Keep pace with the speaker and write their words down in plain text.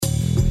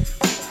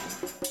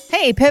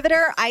Hey,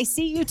 Pivoter, I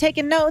see you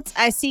taking notes.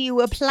 I see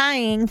you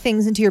applying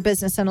things into your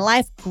business and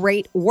life.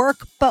 Great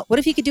work. But what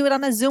if you could do it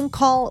on a Zoom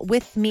call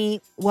with me?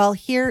 Well,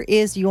 here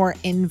is your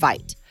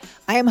invite.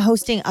 I am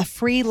hosting a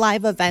free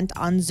live event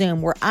on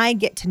Zoom where I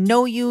get to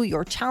know you,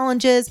 your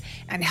challenges,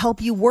 and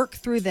help you work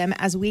through them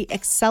as we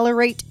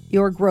accelerate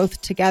your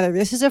growth together.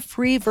 This is a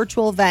free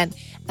virtual event,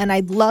 and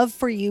I'd love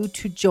for you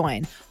to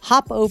join.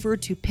 Hop over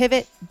to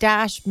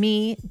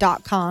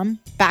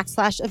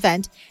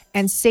pivot-me.com/event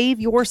and save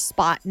your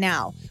spot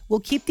now. We'll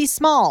keep these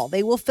small.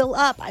 They will fill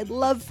up. I'd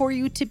love for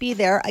you to be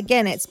there.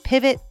 Again, it's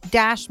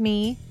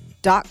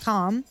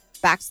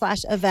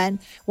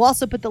pivot-me.com/event. We'll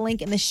also put the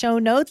link in the show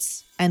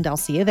notes, and I'll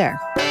see you there.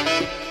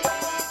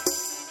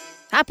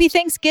 Happy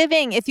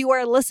Thanksgiving. If you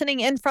are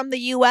listening in from the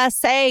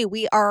USA,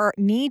 we are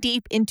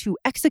knee-deep into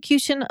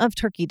execution of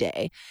Turkey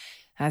Day.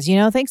 As you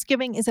know,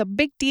 Thanksgiving is a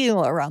big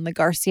deal around the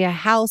Garcia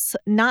house,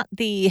 not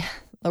the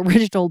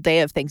original day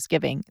of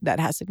Thanksgiving that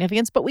has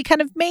significance, but we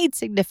kind of made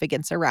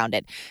significance around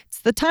it.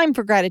 It's the time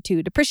for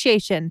gratitude,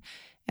 appreciation,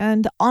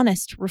 and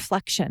honest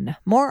reflection.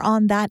 More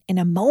on that in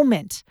a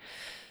moment.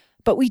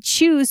 But we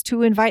choose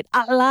to invite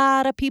a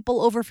lot of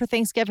people over for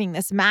Thanksgiving.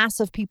 This mass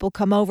of people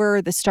come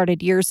over. This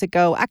started years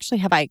ago. Actually,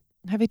 have I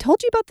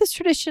told you about this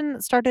tradition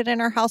that started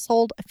in our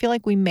household? I feel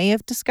like we may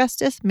have discussed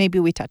this. Maybe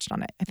we touched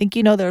on it. I think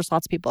you know there's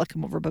lots of people that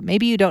come over, but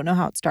maybe you don't know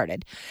how it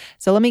started.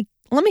 So let me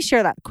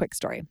share that quick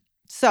story.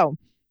 So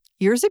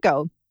years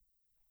ago,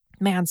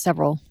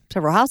 several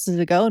houses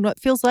ago, and what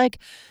feels like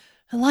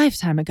a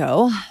lifetime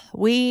ago,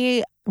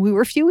 we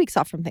were a few weeks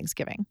off from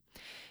Thanksgiving.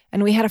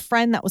 And we had a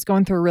friend that was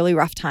going through a really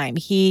rough time.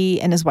 He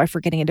and his wife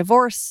were getting a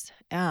divorce.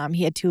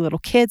 He had 2 little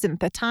kids. And at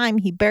the time,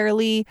 he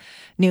barely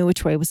knew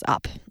which way was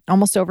up.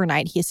 Almost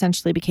overnight, he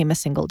essentially became a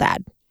single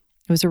dad.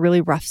 It was a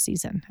really rough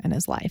season in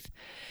his life.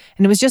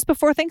 And it was just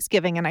before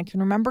Thanksgiving. And I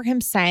can remember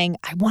him saying,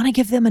 I want to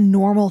give them a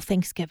normal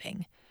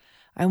Thanksgiving.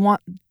 I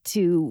want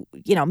to,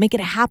 make it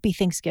a happy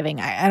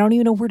Thanksgiving. I don't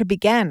even know where to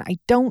begin. I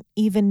don't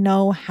even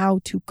know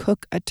how to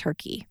cook a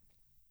turkey.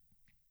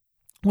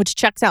 Which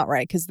checks out,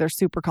 right? Because they're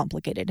super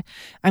complicated.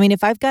 I mean,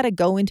 if I've got to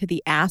go into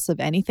the ass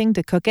of anything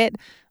to cook it,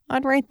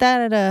 I'd rate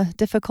that at a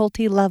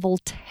difficulty level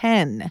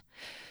 10.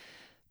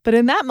 But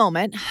in that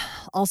moment,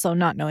 also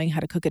not knowing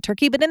how to cook a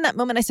turkey, but in that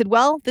moment I said,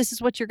 well, this is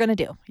what you're going to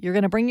do. You're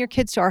going to bring your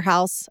kids to our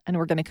house and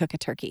we're going to cook a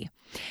turkey.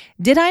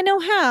 Did I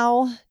know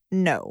how?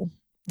 No.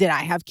 Did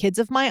I have kids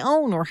of my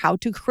own or how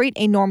to create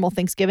a normal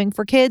Thanksgiving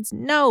for kids?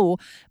 No.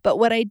 But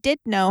what I did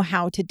know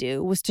how to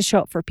do was to show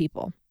up for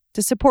people,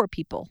 to support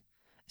people,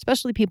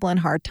 especially people in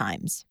hard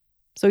times.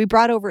 So we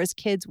brought over his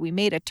kids. We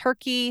made a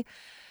turkey,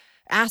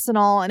 ass and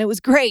all, and it was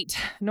great.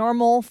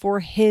 Normal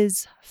for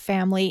his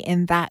family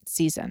in that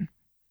season.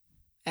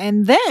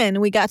 And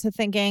then we got to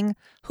thinking,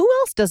 who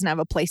else doesn't have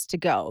a place to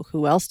go?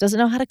 Who else doesn't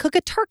know how to cook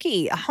a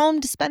turkey, a home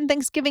to spend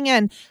Thanksgiving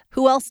in?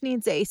 Who else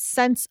needs a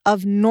sense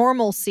of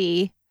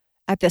normalcy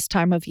at this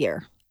time of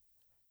year?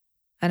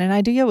 And an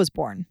idea was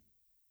born.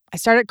 I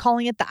started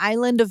calling it the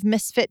Island of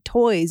Misfit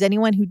Toys.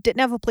 Anyone who didn't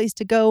have a place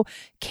to go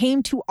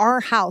came to our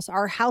house.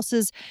 Our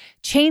houses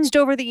changed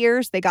over the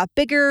years. They got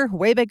bigger,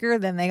 way bigger,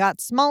 then they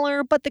got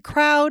smaller, but the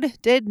crowd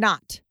did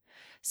not.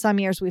 Some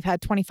years we've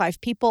had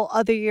 25 people.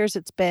 Other years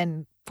it's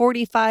been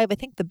 45. I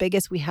think the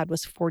biggest we had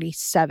was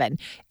 47.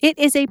 It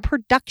is a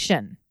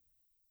production.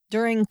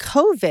 During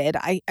COVID,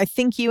 I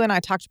think you and I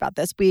talked about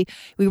this. We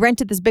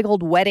rented this big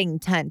old wedding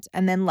tent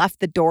and then left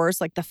the doors,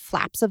 like the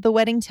flaps of the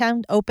wedding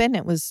tent, open.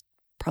 It was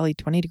probably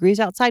 20 degrees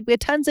outside. We had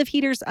tons of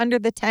heaters under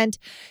the tent.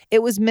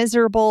 It was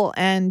miserable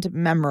and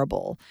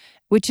memorable,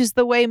 which is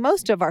the way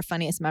most of our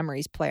funniest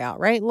memories play out,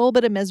 right? A little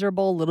bit of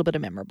miserable, a little bit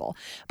of memorable.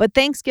 But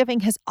Thanksgiving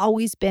has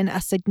always been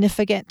a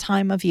significant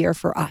time of year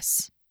for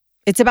us.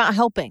 It's about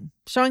helping,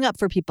 showing up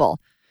for people.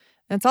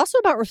 And it's also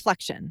about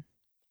reflection.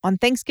 On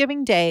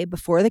Thanksgiving Day,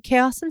 before the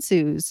chaos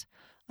ensues,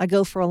 I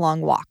go for a long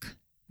walk,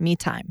 me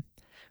time.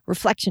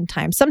 Reflection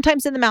time,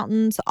 sometimes in the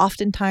mountains,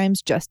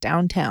 oftentimes just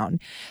downtown.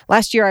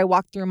 Last year, I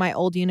walked through my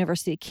old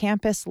university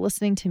campus,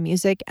 listening to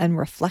music and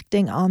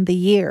reflecting on the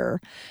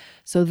year.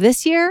 So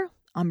this year,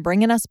 I'm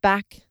bringing us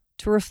back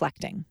to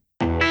reflecting.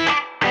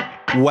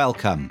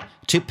 Welcome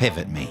to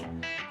Pivot Me,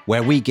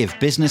 where we give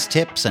business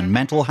tips and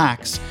mental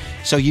hacks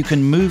so you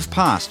can move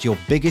past your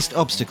biggest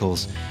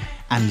obstacles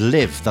and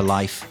live the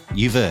life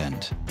you've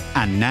earned.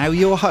 And now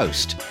your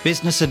host,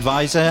 business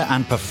advisor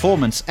and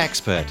performance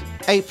expert,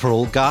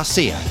 April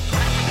Garcia.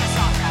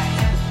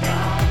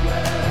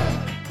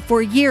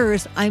 For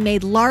years, I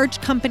made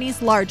large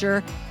companies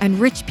larger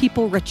and rich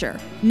people richer.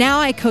 Now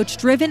I coach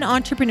driven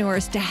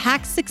entrepreneurs to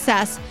hack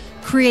success,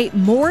 create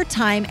more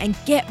time, and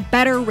get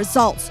better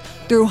results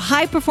through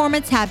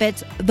high-performance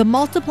habits, the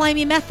Multiply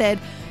Me method,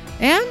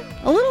 and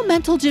a little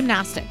mental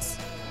gymnastics.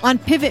 On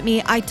Pivot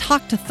Me, I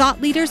talk to thought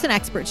leaders and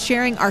experts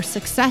sharing our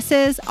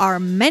successes, our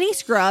many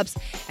screw-ups,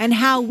 and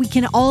how we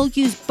can all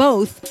use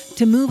both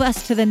to move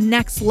us to the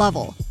next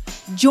level.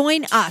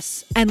 Join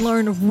us and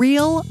learn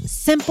real,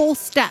 simple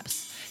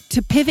steps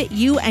to pivot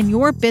you and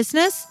your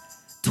business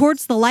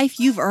towards the life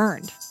you've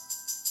earned.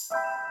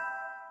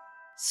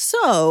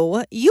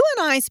 So, you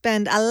and I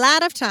spend a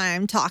lot of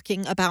time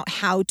talking about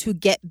how to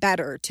get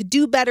better, to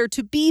do better,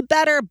 to be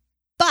better,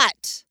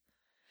 but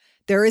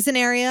there is an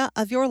area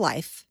of your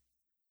life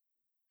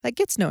that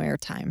gets no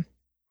airtime,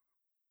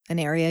 an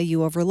area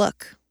you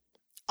overlook.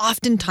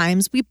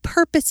 Oftentimes, we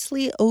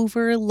purposely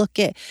overlook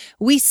it.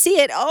 We see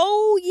it.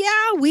 Oh,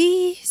 yeah,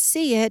 we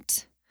see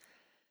it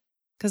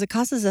because it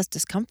causes us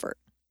discomfort,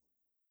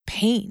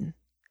 pain,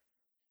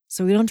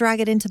 so we don't drag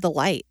it into the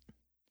light.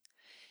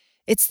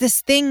 It's this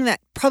thing that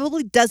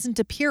probably doesn't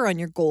appear on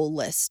your goal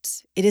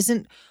list. It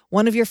isn't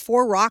one of your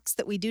 4 rocks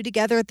that we do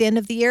together at the end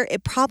of the year.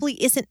 It probably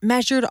isn't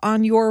measured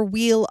on your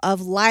wheel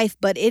of life,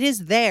 but it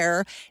is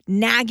there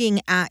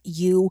nagging at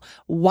you.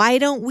 Why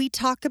don't we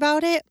talk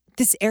about it?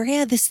 This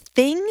area, this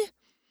thing?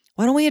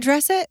 Why don't we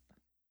address it?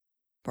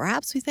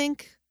 Perhaps we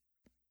think,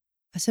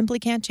 I simply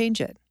can't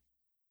change it.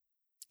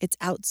 It's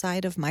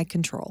outside of my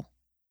control.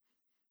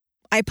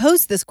 I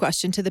posed this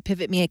question to the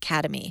Pivot Me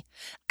Academy.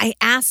 I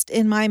asked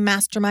in my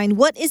mastermind,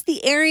 what is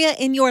the area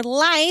in your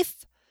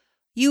life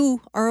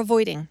you are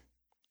avoiding?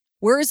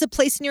 Where is a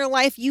place in your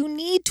life you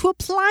need to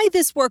apply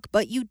this work,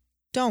 but you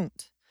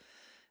don't?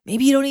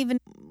 Maybe you don't even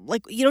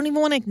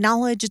want to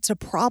acknowledge it's a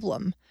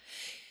problem.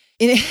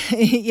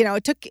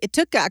 It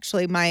took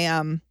actually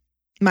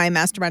my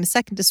mastermind a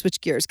second to switch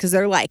gears because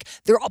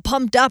they're all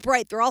pumped up,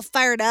 right? They're all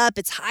fired up.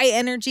 It's high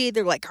energy.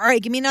 They're like, all right,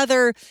 give me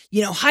another,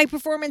 high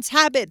performance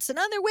habits,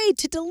 another way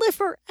to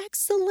deliver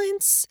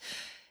excellence.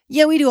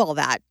 Yeah, we do all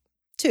that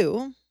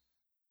too.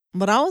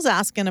 But I was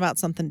asking about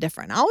something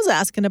different. I was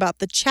asking about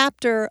the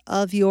chapter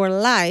of your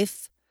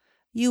life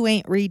you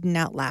ain't reading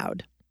out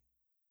loud.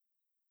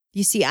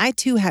 You see, I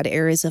too had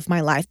areas of my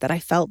life that I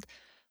felt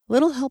a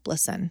little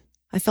helpless in.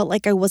 I felt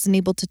like I wasn't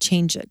able to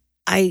change it.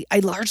 I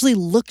largely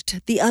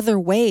looked the other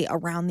way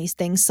around these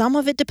things. Some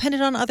of it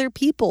depended on other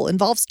people,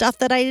 involved stuff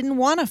that I didn't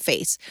want to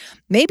face.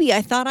 Maybe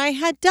I thought I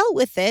had dealt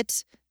with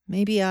it.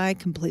 Maybe I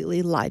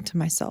completely lied to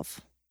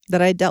myself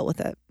that I dealt with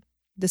it,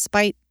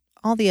 despite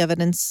all the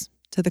evidence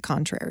to the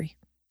contrary.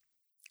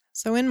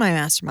 So in my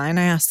mastermind,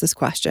 I asked this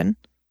question,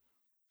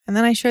 and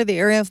then I share the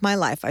area of my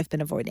life I've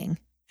been avoiding.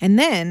 And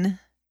then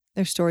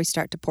their stories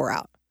start to pour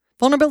out.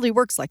 Vulnerability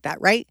works like that,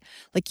 right?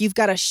 Like you've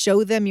got to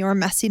show them your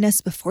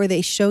messiness before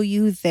they show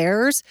you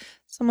theirs.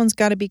 Someone's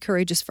got to be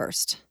courageous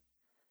first.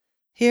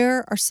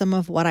 Here are some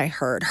of what I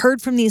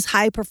heard from these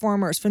high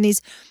performers, from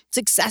these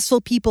successful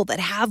people that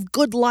have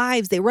good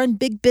lives. They run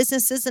big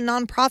businesses and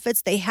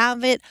nonprofits. They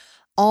have it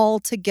all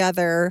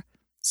together.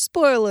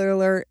 Spoiler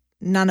alert,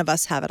 none of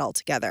us have it all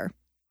together.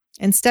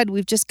 Instead,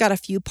 we've just got a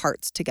few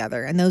parts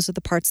together, and those are the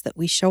parts that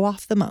we show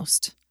off the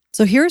most.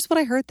 So here's what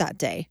I heard that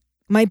day.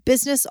 My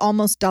business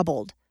almost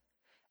doubled.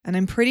 And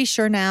I'm pretty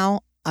sure now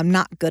I'm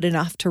not good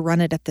enough to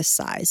run it at this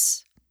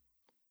size.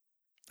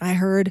 I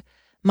heard,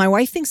 my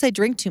wife thinks I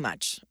drink too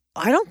much.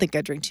 I don't think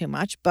I drink too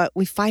much, but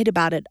we fight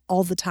about it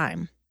all the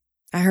time.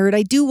 I heard,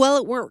 I do well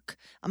at work.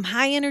 I'm a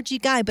high energy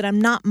guy, but I'm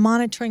not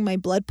monitoring my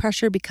blood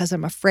pressure because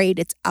I'm afraid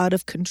it's out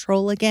of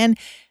control again.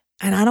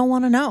 And I don't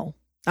want to know.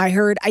 I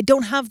heard, I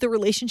don't have the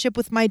relationship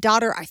with my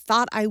daughter I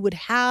thought I would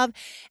have,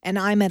 and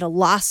I'm at a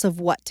loss of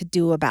what to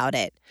do about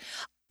it.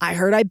 I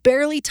heard I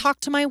barely talk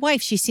to my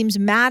wife. She seems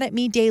mad at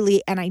me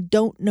daily, and I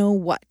don't know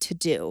what to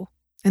do.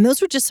 And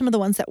those were just some of the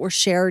ones that were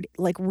shared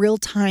like real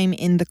time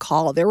in the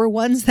call. There were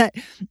ones that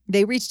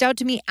they reached out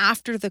to me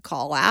after the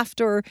call,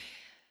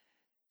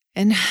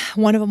 and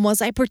one of them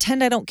was, I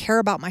pretend I don't care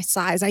about my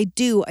size. I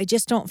do. I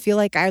just don't feel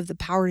like I have the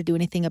power to do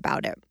anything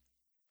about it.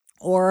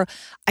 Or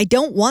I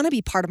don't want to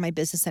be part of my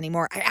business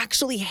anymore. I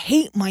actually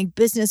hate my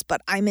business,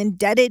 but I'm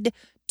indebted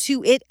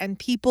to it and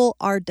people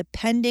are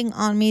depending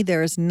on me.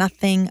 There is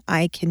nothing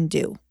I can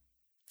do.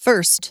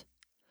 First,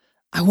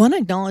 I want to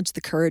acknowledge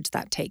the courage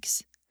that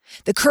takes.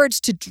 The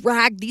courage to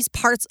drag these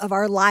parts of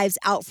our lives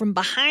out from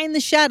behind the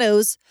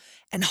shadows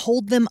and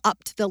hold them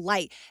up to the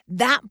light.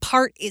 That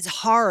part is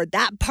hard.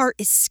 That part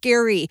is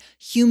scary,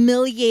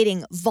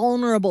 humiliating,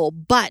 vulnerable.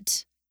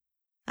 But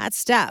that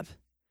step,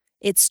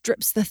 it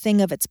strips the thing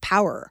of its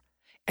power.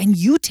 And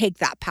you take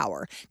that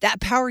power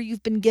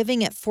you've been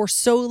giving it for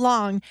so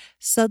long,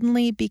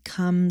 suddenly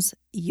becomes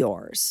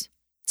yours.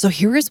 So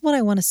here is what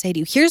I want to say to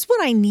you. Here's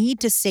what I need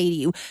to say to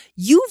you.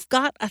 You've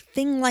got a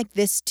thing like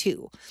this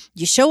too.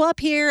 You show up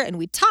here and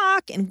we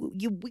talk and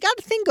we got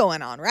a thing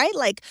going on, right?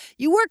 Like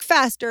you work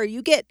faster,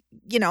 you get,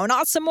 an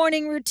awesome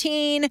morning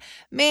routine.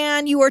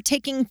 Man, you are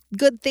taking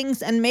good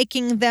things and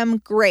making them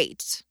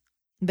great.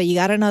 But you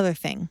got another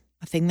thing,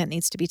 a thing that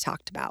needs to be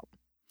talked about.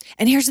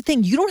 And here's the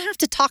thing, you don't have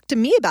to talk to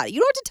me about it.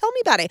 You don't have to tell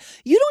me about it.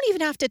 You don't even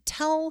have to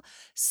tell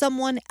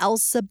someone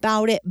else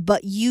about it,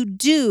 but you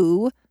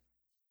do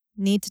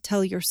need to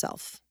tell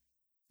yourself.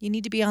 You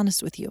need to be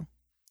honest with you.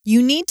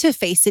 You need to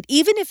face it,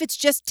 even if it's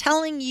just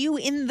telling you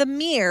in the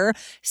mirror,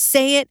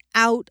 say it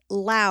out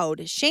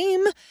loud.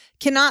 Shame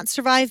cannot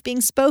survive being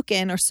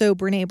spoken, or so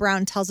Brené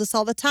Brown tells us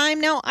all the time.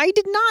 Now, I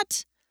did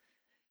not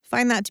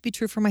find that to be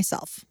true for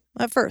myself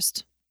at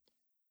first.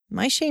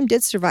 My shame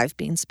did survive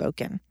being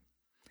spoken.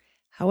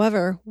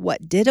 However,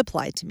 what did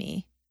apply to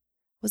me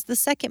was the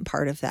second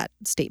part of that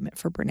statement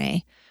for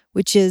Brené,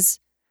 which is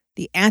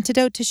The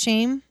antidote to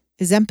shame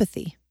is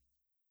empathy.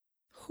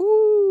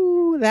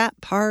 Whoo,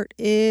 that part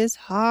is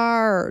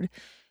hard.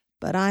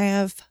 But I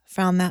have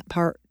found that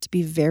part to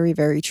be very,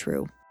 very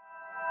true.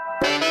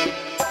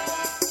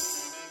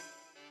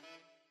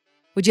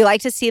 Would you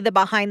like to see the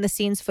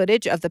behind-the-scenes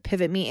footage of the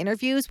Pivot Me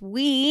interviews?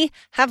 We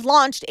have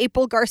launched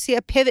April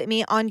Garcia Pivot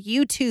Me on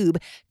YouTube.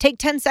 Take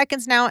 10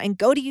 seconds now and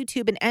go to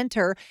YouTube and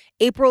enter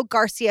April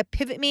Garcia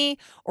Pivot Me,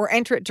 or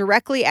enter it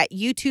directly at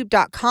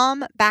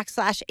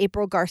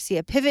youtube.com/April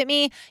Garcia Pivot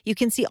Me. You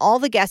can see all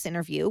the guest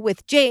interview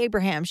with Jay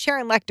Abraham,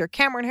 Sharon Lechter,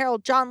 Cameron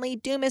Harold, John Lee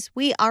Dumas.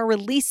 We are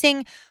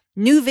releasing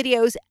new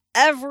videos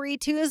every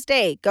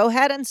Tuesday. Go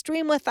ahead and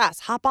stream with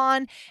us. Hop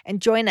on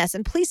and join us.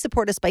 And please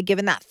support us by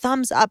giving that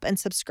thumbs up and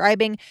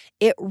subscribing.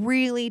 It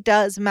really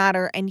does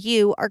matter. And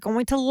you are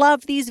going to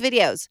love these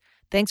videos.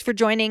 Thanks for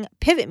joining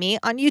Pivot Me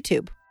on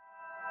YouTube.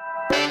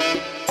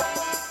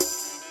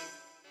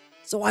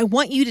 So I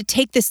want you to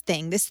take this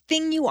thing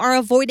you are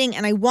avoiding,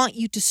 and I want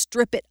you to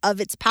strip it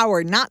of its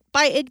power, not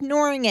by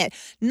ignoring it,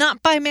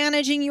 not by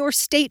managing your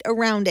state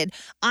around it.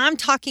 I'm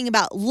talking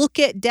about look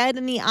it dead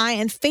in the eye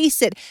and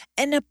face it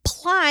and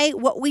apply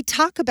what we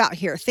talk about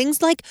here.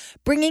 Things like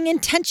bringing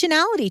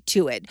intentionality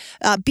to it,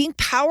 being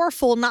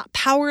powerful, not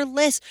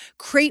powerless.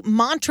 Create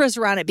mantras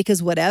around it,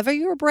 because whatever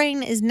your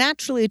brain is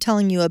naturally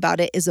telling you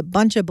about it is a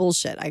bunch of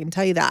bullshit. I can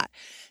tell you that.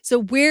 So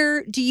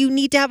where do you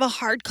need to have a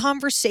hard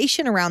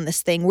conversation around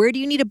this thing? Where do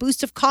you need a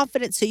boost of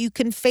confidence so you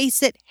can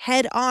face it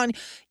head on?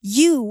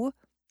 You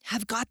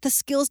have got the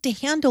skills to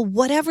handle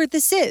whatever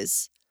this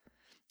is.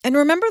 And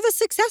remember the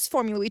success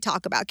formula we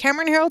talk about.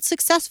 Cameron Harold's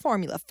success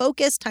formula.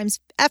 Focus times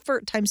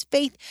effort times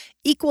faith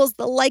equals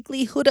the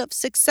likelihood of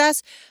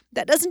success.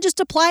 That doesn't just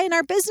apply in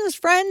our business,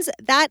 friends.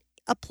 That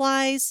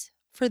applies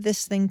for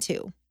this thing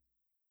too.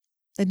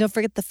 And don't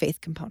forget the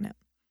faith component.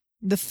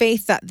 The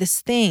faith that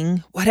this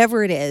thing,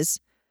 whatever it is,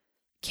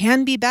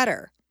 can be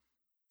better.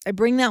 I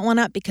bring that one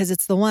up because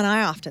it's the one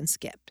I often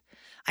skipped.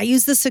 I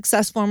use the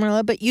success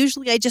formula, but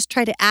usually I just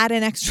try to add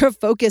an extra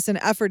focus and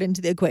effort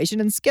into the equation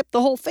and skip the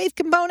whole faith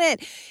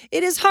component.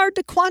 It is hard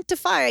to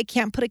quantify. I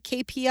can't put a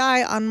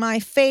KPI on my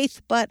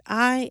faith, but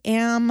I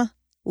am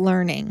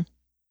learning.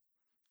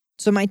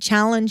 So my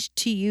challenge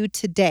to you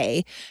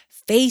today,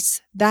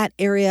 face that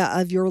area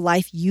of your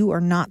life you are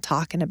not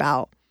talking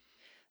about.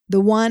 The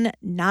one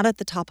not at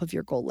the top of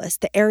your goal list,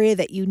 the area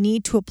that you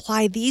need to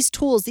apply these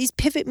tools, these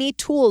Pivot Me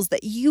tools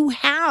that you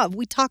have.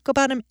 We talk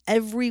about them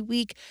every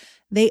week.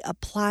 They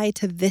apply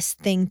to this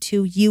thing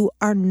too. You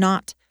are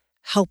not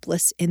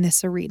helpless in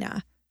this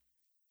arena.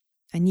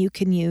 And you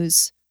can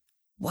use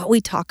what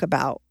we talk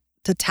about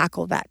to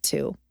tackle that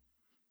too.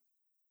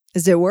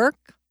 Does it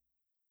work?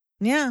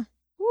 Yeah.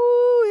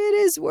 Ooh, it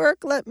is work.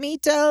 Let me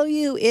tell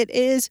you, it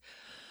is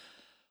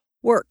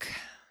work.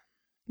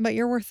 But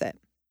you're worth it.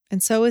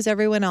 And so is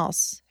everyone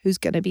else who's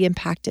going to be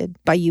impacted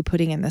by you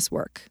putting in this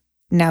work.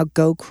 Now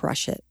go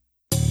crush it.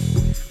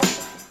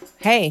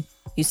 Hey,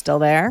 you still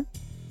there?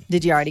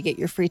 Did you already get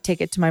your free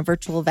ticket to my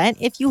virtual event?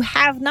 If you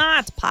have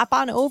not, pop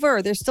on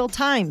over. There's still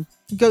time.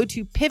 Go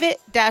to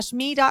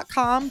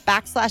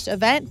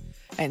pivot-me.com/event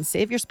and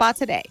save your spot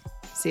today.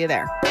 See you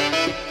there.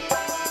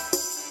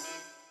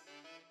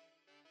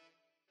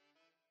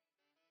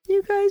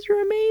 You guys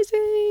are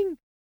amazing.